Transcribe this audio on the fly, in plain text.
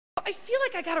I feel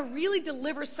like I gotta really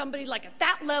deliver somebody like at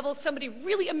that level, somebody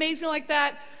really amazing like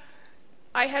that.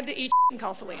 I had to eat and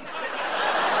call Celine.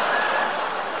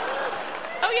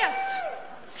 Oh yes,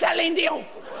 Celine Dion.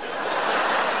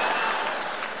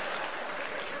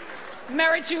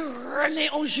 Married to René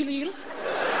Angélil,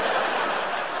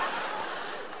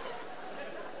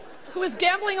 who is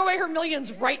gambling away her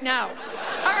millions right now. All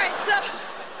right,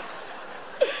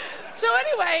 so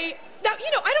anyway, now,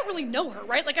 you know, I don't really know her,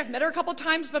 right? Like, I've met her a couple of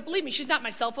times, but believe me, she's not my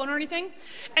cell phone or anything.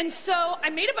 And so I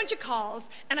made a bunch of calls,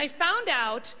 and I found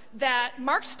out that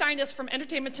Mark Steinis from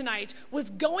Entertainment Tonight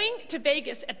was going to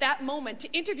Vegas at that moment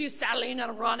to interview Celine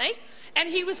and René, and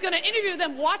he was going to interview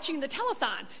them watching the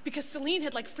telethon, because Celine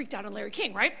had, like, freaked out on Larry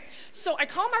King, right? So I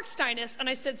called Mark Steinis, and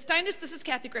I said, Steinis, this is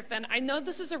Kathy Griffin. I know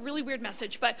this is a really weird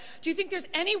message, but do you think there's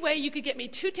any way you could get me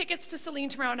 2 tickets to Celine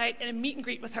tomorrow night and a meet and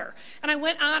greet with her? And I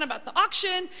went on about the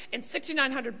auction, and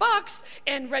 $6,900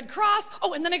 and Red Cross.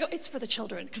 Oh, and then I go, it's for the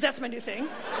children, because that's my new thing.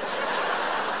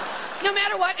 No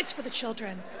matter what, it's for the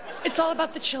children. It's all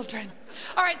about the children.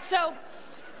 All right, so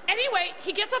anyway,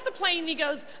 he gets off the plane and he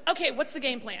goes, okay, what's the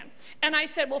game plan? And I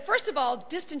said, well, first of all,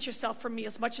 distance yourself from me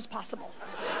as much as possible.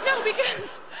 No,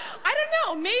 because, I don't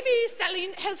know, maybe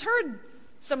Celine has heard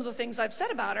some of the things I've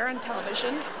said about her on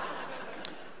television.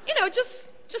 You know, just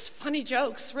funny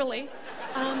jokes, really.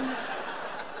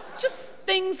 Just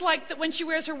things like that when she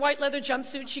wears her white leather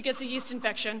jumpsuit, she gets a yeast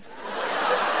infection.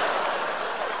 Just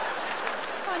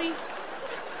funny.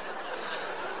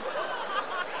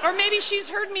 Or maybe she's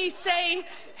heard me say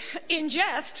in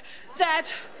jest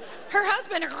that her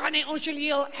husband, René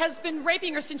Angélil, has been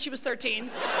raping her since she was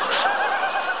 13.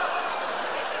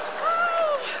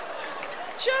 Oh,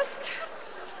 just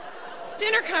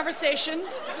dinner conversation,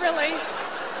 really.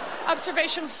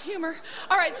 Observational humor.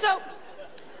 All right, so,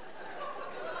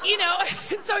 you know,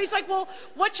 so he's like, well,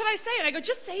 what should I say? And I go,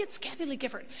 just say it's Kathie Lee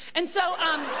Gifford. And so,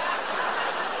 and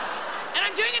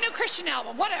I'm doing a new Christian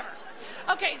album, whatever.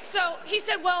 Okay, so he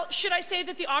said, well, should I say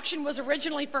that the auction was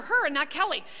originally for her and not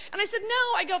Kelly? And I said,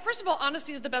 no. I go, first of all,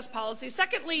 honesty is the best policy.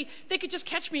 Secondly, they could just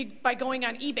catch me by going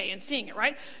on eBay and seeing it,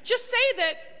 right? Just say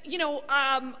that, you know,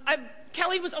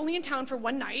 Kelly was only in town for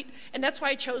one night, and that's why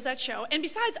I chose that show. And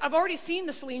besides, I've already seen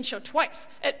the Celine show twice.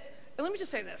 And let me just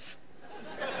say this.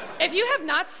 If you have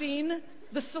not seen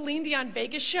the Celine Dion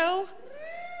Vegas show,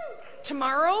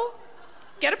 tomorrow,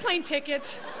 get a plane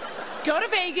ticket, go to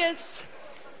Vegas.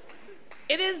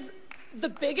 It is the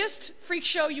biggest freak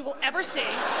show you will ever see,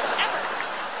 ever.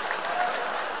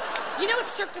 You know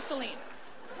it's Cirque du Soleil.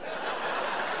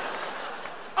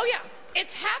 Oh yeah,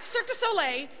 it's half Cirque du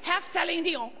Soleil, half Celine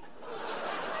Dion.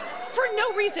 For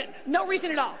no reason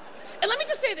at all. And let me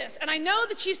just say this, and I know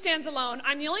that she stands alone.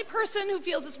 I'm the only person who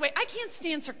feels this way. I can't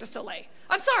stand Cirque du Soleil.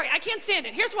 I'm sorry, I can't stand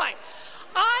it. Here's why.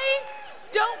 I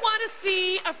don't want to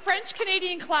see a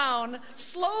French-Canadian clown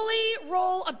slowly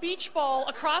roll a beach ball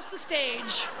across the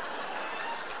stage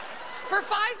for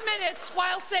 5 minutes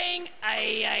while saying,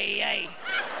 ay, ay, ay.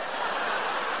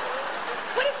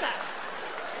 What is that?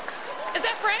 Is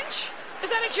that French? Is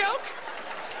that a joke?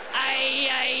 Ay,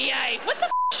 ay, ay. What the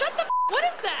f? Shut the f? What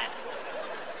is that?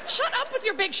 Shut up with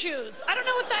your big shoes. I don't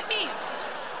know what that means.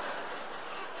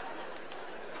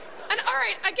 And all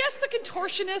right, I guess the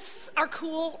contortionists are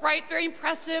cool, right? Very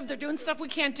impressive. They're doing stuff we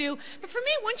can't do. But for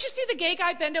me, once you see the gay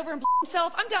guy bend over and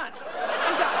himself, I'm done.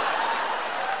 I'm done.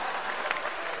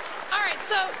 All right,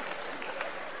 so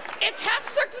it's half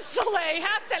Cirque du Soleil,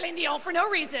 half Celine Dion for no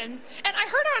reason. And I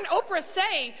heard her on Oprah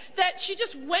say that she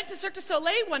just went to Cirque du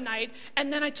Soleil one night,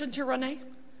 and then I turned to René,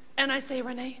 and I say,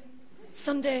 René,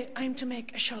 someday I'm to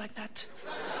make a show like that.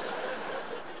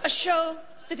 A show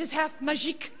that is half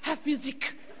magique, half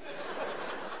musique.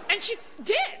 And she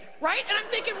did, right? And I'm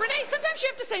thinking, René, sometimes you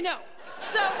have to say no.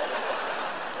 So,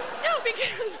 no,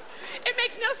 because it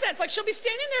makes no sense. Like, she'll be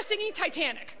standing there singing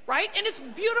Titanic, right? And it's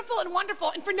beautiful and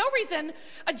wonderful. And for no reason,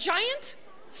 a giant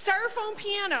styrofoam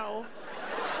piano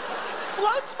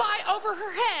floats by over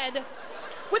her head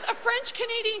with a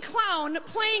French-Canadian clown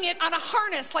playing it on a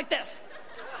harness like this.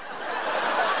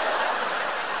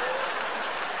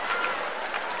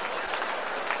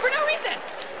 For no reason.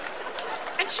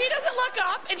 And she doesn't look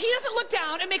up, and he doesn't look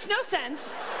down. It makes no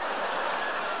sense.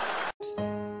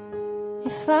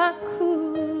 If I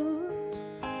could,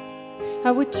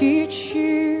 I would teach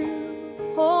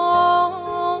you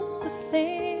all the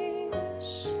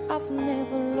things I've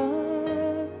never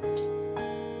learned.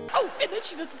 Oh, and then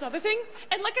she does this other thing.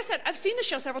 And like I said, I've seen the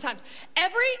show several times.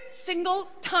 Every single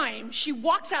time she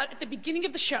walks out at the beginning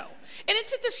of the show, and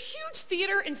it's at this huge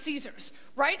theater in Caesars,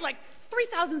 right? Like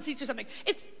 3,000 seats or something.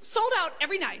 It's sold out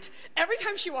every night. Every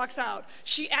time she walks out,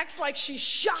 she acts like she's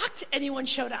shocked anyone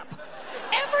showed up.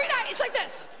 Every night.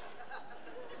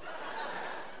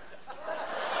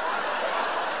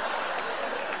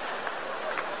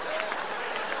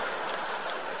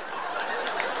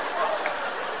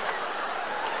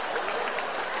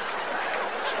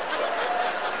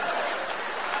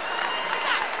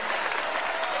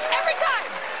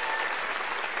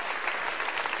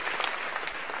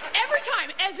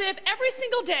 as if every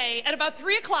single day at about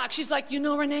 3 o'clock, she's like, you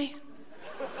know, Renee,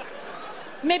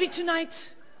 maybe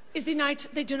tonight is the night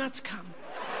they do not come.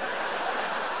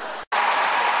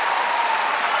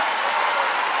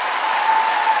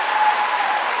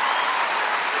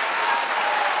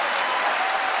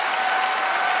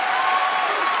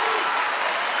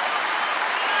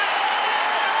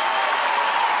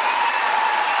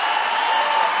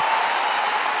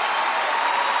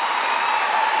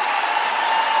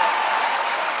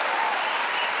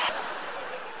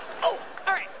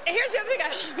 Here's the other thing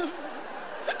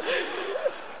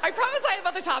I promise I have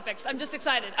other topics. I'm just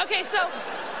excited. Okay,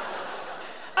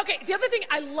 the other thing,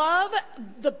 I love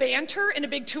the banter in a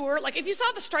big tour. Like, if you saw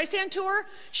the Streisand tour,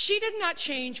 she did not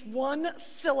change one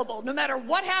syllable. No matter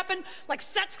what happened, like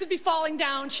sets could be falling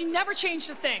down, she never changed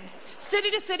a thing. City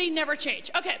to city, never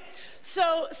changed. Okay,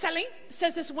 so Celine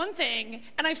says this one thing,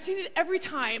 and I've seen it every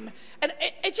time, and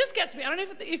it just gets me. I don't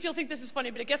know if you'll think this is funny,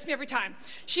 but it gets me every time.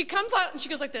 She comes out and she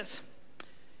goes like this.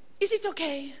 Is it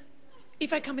okay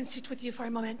if I come and sit with you for a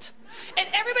moment? And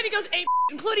everybody goes, ape,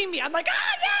 including me. I'm like,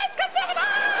 yes, come sit with us.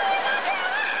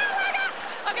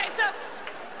 Okay, so,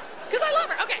 because I love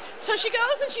her. Okay, so she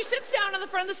goes and she sits down on the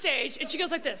front of the stage and she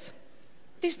goes like this.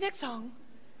 This next song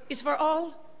is for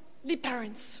all the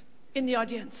parents in the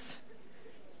audience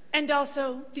and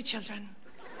also the children.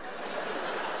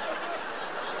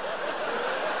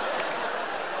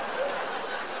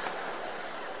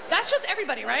 That's just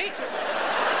everybody, right?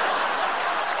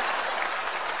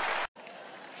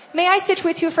 May I sit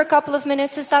with you for a couple of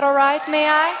minutes? Is that all right? May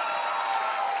I?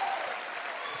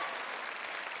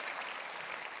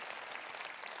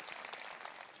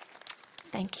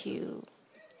 Thank you.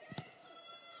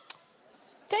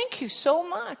 Thank you so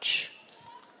much.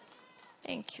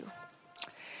 Thank you.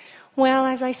 Well,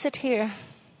 as I sit here,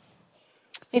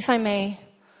 if I may,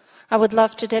 I would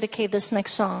love to dedicate this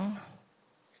next song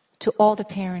to all the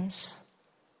parents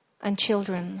and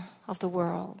children of the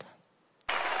world.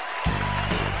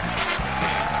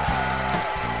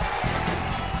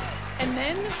 And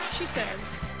then she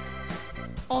says,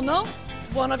 oh no,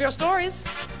 one of your stories.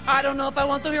 I don't know if I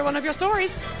want to hear one of your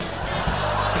stories.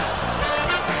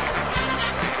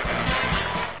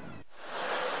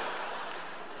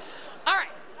 All right.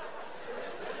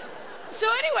 So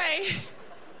anyway,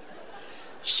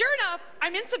 sure enough,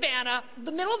 I'm in Savannah,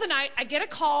 the middle of the night, I get a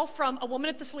call from a woman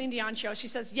at the Celine Dion show. She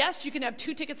says, yes, you can have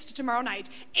 2 tickets to tomorrow night,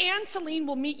 and Celine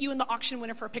will meet you in the auction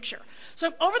winner for a picture. So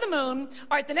I'm over the moon.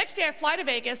 All right, the next day I fly to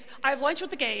Vegas. I have lunch with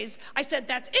the gays. I said,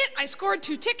 that's it. I scored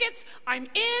 2 tickets. I'm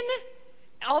in.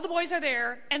 All the boys are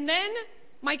there. And then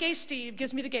my gay Steve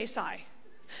gives me the gay sigh.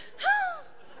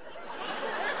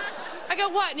 I go,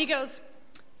 what? And he goes,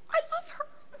 I love her.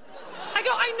 I go,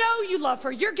 I know you love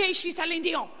her. You're gay. She's Celine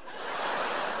Dion.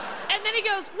 And then he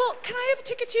goes, well, can I have a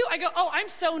ticket too? I go, oh, I'm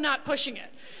so not pushing it.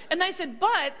 And I said,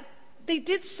 but they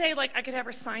did say, like, I could have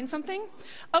her sign something.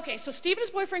 Okay, so Steve and his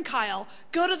boyfriend Kyle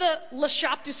go to the Le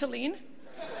Shop du Celine.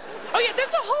 Oh yeah,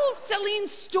 there's a whole Celine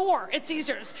store at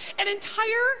Caesars. An entire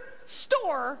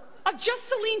store of just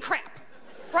Celine crap,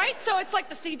 right? So it's like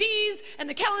the CDs and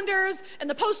the calendars and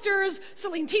the posters,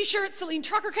 Celine t-shirts, Celine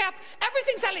trucker cap,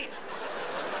 everything Celine.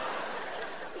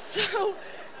 So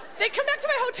they come back to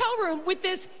my hotel room with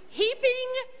this heaping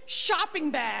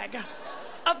shopping bag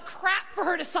of crap for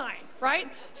her to sign,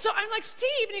 right? So I'm like,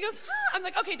 Steve, and he goes, huh? I'm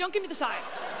like, okay, don't give me the sign.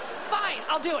 Fine,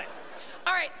 I'll do it.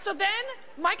 All right, so then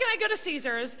Mike and I go to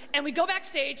Caesars, and we go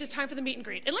backstage. It's time for the meet and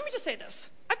greet. And let me just say this.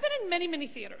 I've been in many, many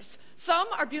theaters. Some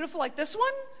are beautiful like this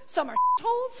one. Some are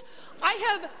holes. I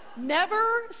have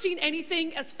never seen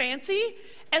anything as fancy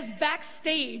as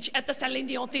backstage at the Celine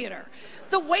Dion Theater.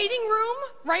 The waiting room,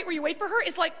 right, where you wait for her,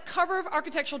 is like cover of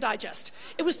Architectural Digest.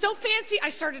 It was so fancy, I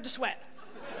started to sweat.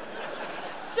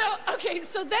 So, okay,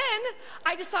 so then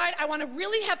I decide I want to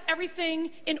really have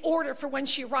everything in order for when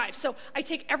she arrives. So I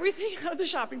take everything out of the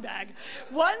shopping bag,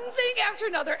 one thing after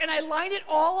another, and I line it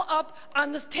all up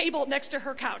on the table next to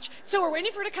her couch. So we're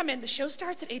waiting for her to come in. The show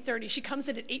starts at 8:30. She comes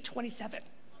in at 8:27.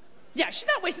 Yeah, she's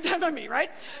not wasting time on me, right?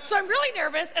 So I'm really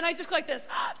nervous, and I just go like this,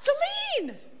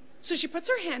 Celine! So she puts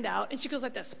her hand out, and she goes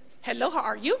like this, hello, how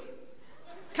are you?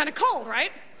 Kind of cold,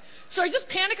 right? So I just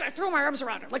panic, and I throw my arms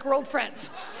around her, like we're old friends.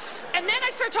 And then I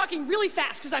start talking really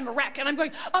fast, because I'm a wreck, and I'm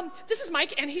going, this is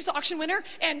Mike, and he's the auction winner,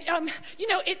 and, you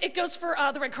know, it goes for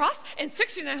the Red Cross, and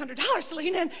 $6,900,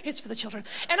 Celine, and it's for the children.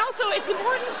 And also, it's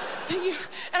important that you,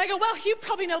 and I go, well, you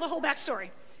probably know the whole backstory.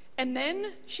 And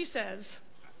then she says,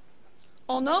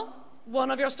 oh no,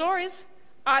 one of your stories.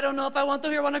 I don't know if I want to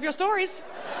hear one of your stories.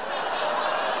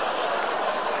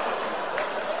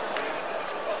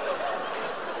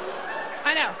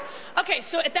 I know. Okay,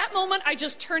 so at that moment, I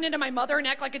just turn into my mother and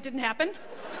act like it didn't happen.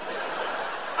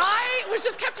 was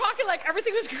just kept talking like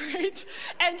everything was great.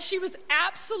 And she was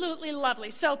absolutely lovely.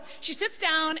 So she sits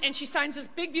down and she signs this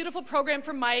big, beautiful program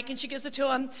for Mike and she gives it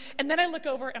to him. And then I look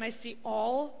over and I see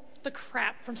all the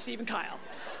crap from Steve and Kyle.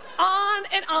 On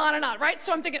and on and on, right?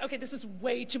 So I'm thinking, okay, this is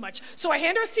way too much. So I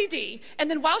hand her a CD, and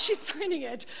then while she's signing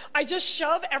it, I just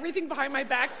shove everything behind my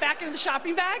back back into the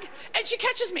shopping bag, and she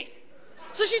catches me.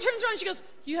 So she turns around and she goes,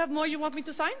 you have more you want me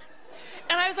to sign?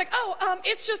 And I was like,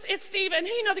 it's Steve, and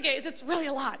you know the gays, it's really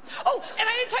a lot. Oh, and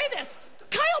I didn't tell you this.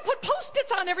 Kyle put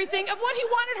Post-its on everything of what he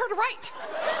wanted her to write.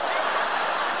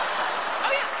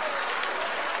 Oh, yeah.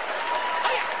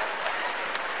 Oh, yeah.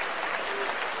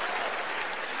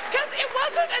 Because it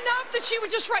wasn't enough that she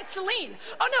would just write Celine.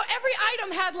 Oh, no, every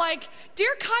item had like,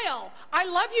 Dear Kyle, I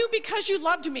love you because you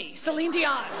loved me, Celine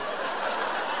Dion.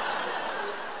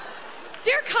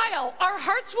 Dear Kyle, our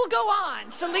hearts will go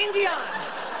on, Celine Dion.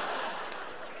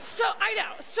 So I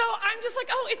know. So I'm just like,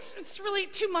 oh, it's really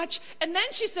too much. And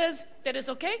then she says, that is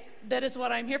okay. That is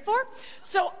what I'm here for.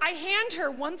 So I hand her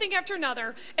one thing after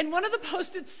another. And one of the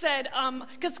Post-its said,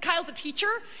 because Kyle's a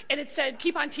teacher, and it said,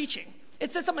 keep on teaching.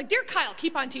 It said something like, Dear Kyle,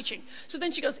 keep on teaching. So then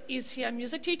she goes, is he a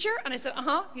music teacher? And I said,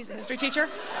 he's a history teacher.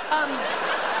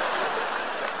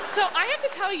 So I have to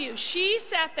tell you, she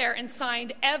sat there and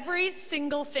signed every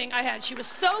single thing I had. She was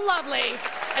so lovely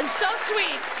and so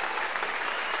sweet.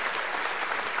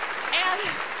 And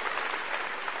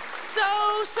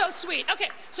so sweet. Okay,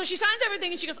 so she signs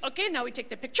everything and she goes, okay, now we take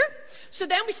the picture. So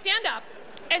then we stand up.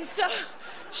 And so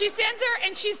she stands there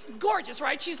and she's gorgeous,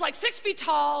 right? She's like 6 feet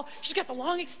tall. She's got the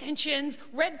long extensions,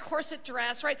 red corset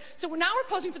dress, right? So now we're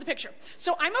posing for the picture.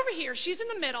 So I'm over here, she's in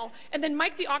the middle, and then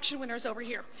Mike, the auction winner, is over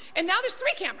here. And now there's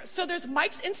 3 cameras. So there's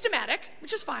Mike's Instamatic,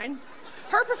 which is fine,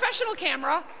 her professional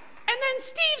camera, and then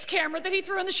Steve's camera that he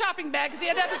threw in the shopping bag because he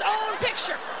had to have his own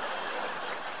picture.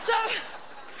 So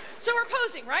we're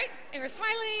posing, right? And we're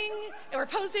smiling, and we're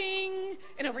posing,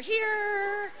 and over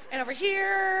here, and over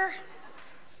here.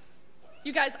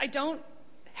 You guys, I don't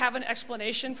have an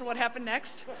explanation for what happened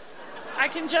next. I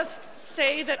can just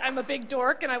say that I'm a big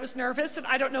dork and I was nervous and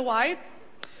I don't know why.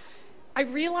 I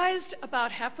realized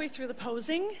about halfway through the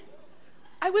posing,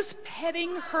 I was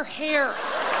petting her hair. Like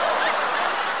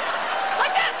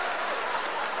this.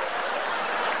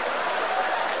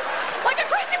 Like a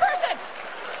crazy person.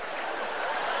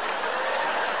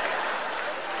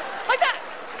 Like that.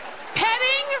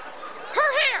 Petting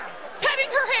her hair. Petting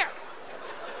her hair.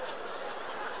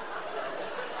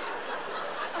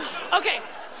 Okay,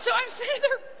 so I'm sitting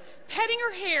there petting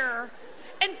her hair,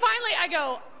 and finally I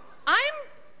go, I'm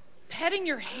petting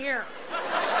your hair.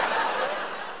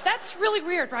 That's really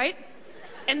weird, right?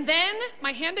 And then,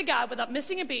 my hand to God, without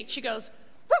missing a beat, she goes,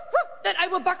 woo, woo, then I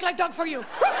will bark like dog for you. Woo,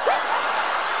 woo.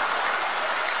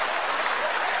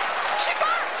 She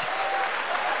barked.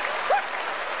 Woo,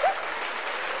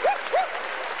 woo, woo, woo,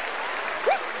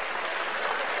 woo.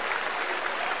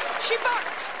 She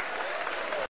barked.